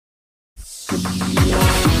Hey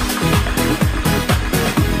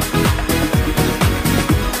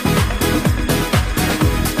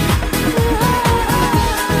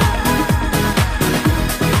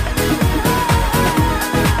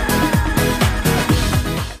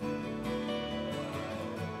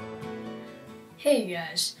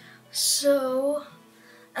guys, so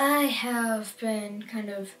I have been kind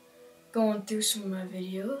of going through some of my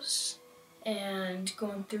videos and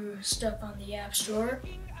going through stuff on the App Store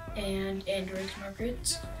and Android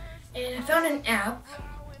markets, and I found an app.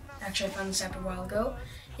 Actually, I found this app a while ago.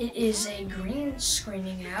 It is a green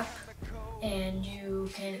screening app, and you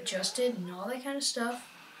can adjust it and all that kind of stuff.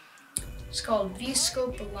 It's called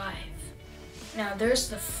Veescope Live. Now, there's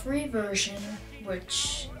the free version,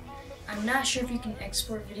 which I'm not sure if you can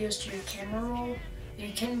export videos to your camera roll.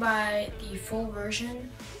 You can buy the full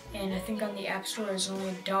version, and I think on the App Store it's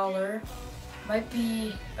only $1. Might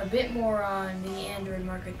be a bit more on the Android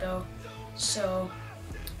market though. So,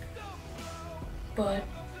 but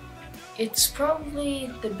it's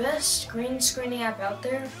probably the best green screening app out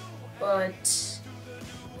there, but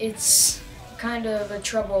it's kind of a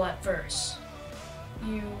trouble at first.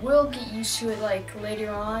 You will get used to it like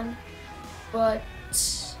later on, but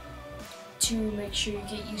to make sure you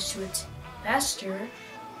get used to it faster,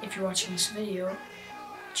 if you're watching this video,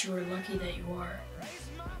 but you are lucky that you are,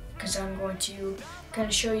 because I'm going to kind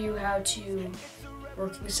of show you how to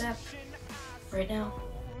work this app right now.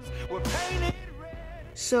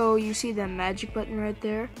 So you see that magic button right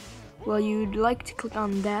there? Well, you'd like to click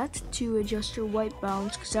on that to adjust your white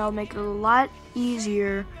balance, because that'll make it a lot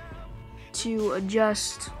easier to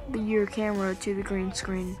adjust your camera to the green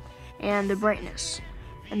screen, and the brightness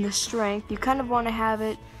and the strength. You kind of want to have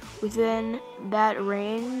it within that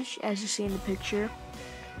range as you see in the picture,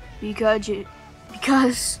 because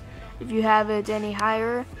if you have it any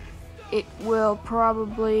higher, it will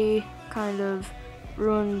probably kind of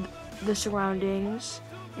ruin the surroundings,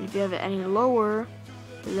 and if you have it any lower,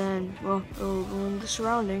 then, well, it'll ruin the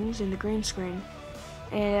surroundings in the green screen.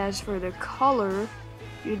 And as for the color,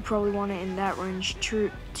 you'd probably want it in that range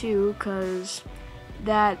too, because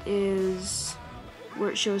that is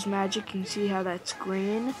where it shows magic. You can see how that's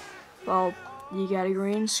green. Well, you got a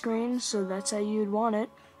green screen, so that's how you'd want it.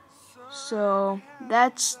 So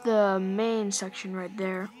that's the main section right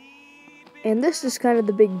there. And this is kind of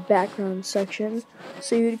the big background section.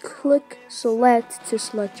 So you'd click select to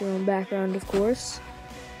select your own background, of course.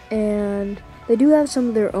 And they do have some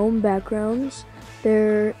of their own backgrounds.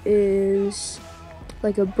 There is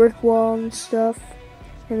like a brick wall and stuff.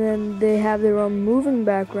 And then they have their own moving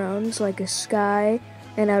backgrounds, like a sky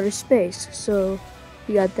and outer space. So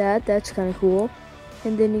you got that, that's kind of cool.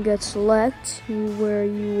 And then you got select, where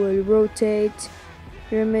you would rotate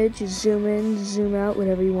your image, zoom in, zoom out,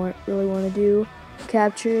 whatever you really want to do.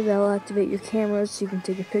 Capture, that'll activate your camera so you can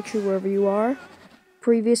take a picture wherever you are.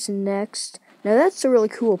 Previous and next. Now that's the really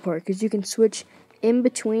cool part, because you can switch in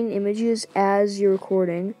between images as you're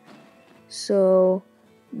recording. So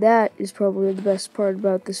that is probably the best part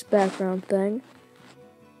about this background thing.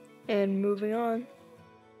 And moving on.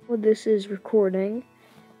 Well, this is recording.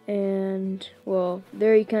 And, well,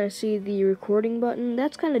 there you kind of see the recording button.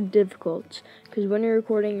 That's kind of difficult, because when you're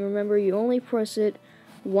recording, remember, you only press it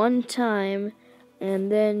one time,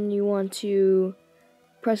 and then you want to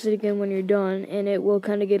press it again when you're done, and it will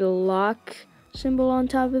kind of get a lock symbol on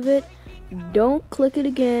top of it. Don't click it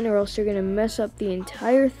again, or else you're going to mess up the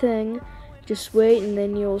entire thing. Just wait, and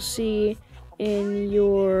then you'll see in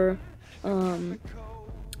your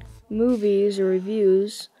movies or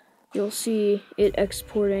reviews, you'll see it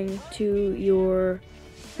exporting to your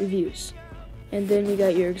reviews. And then you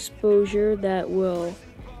got your exposure that will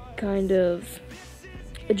kind of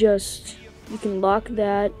adjust. You can lock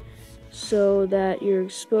that so that your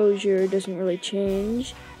exposure doesn't really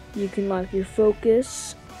change. You can lock your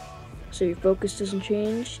focus so your focus doesn't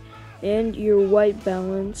change, and your white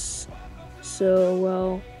balance, so,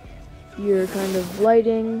 well, your kind of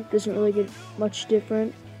lighting doesn't really get much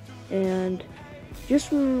different. And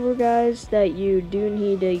just remember, guys, that you do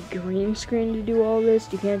need a green screen to do all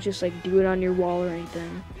this. You can't just like do it on your wall or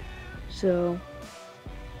anything. So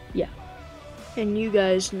yeah, and you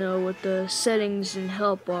guys know what the settings and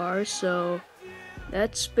help are, so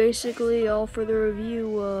that's basically all for the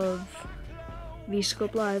review of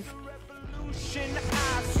Veescope Live. I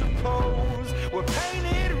suppose we're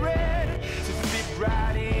painted red to fit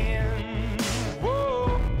right in.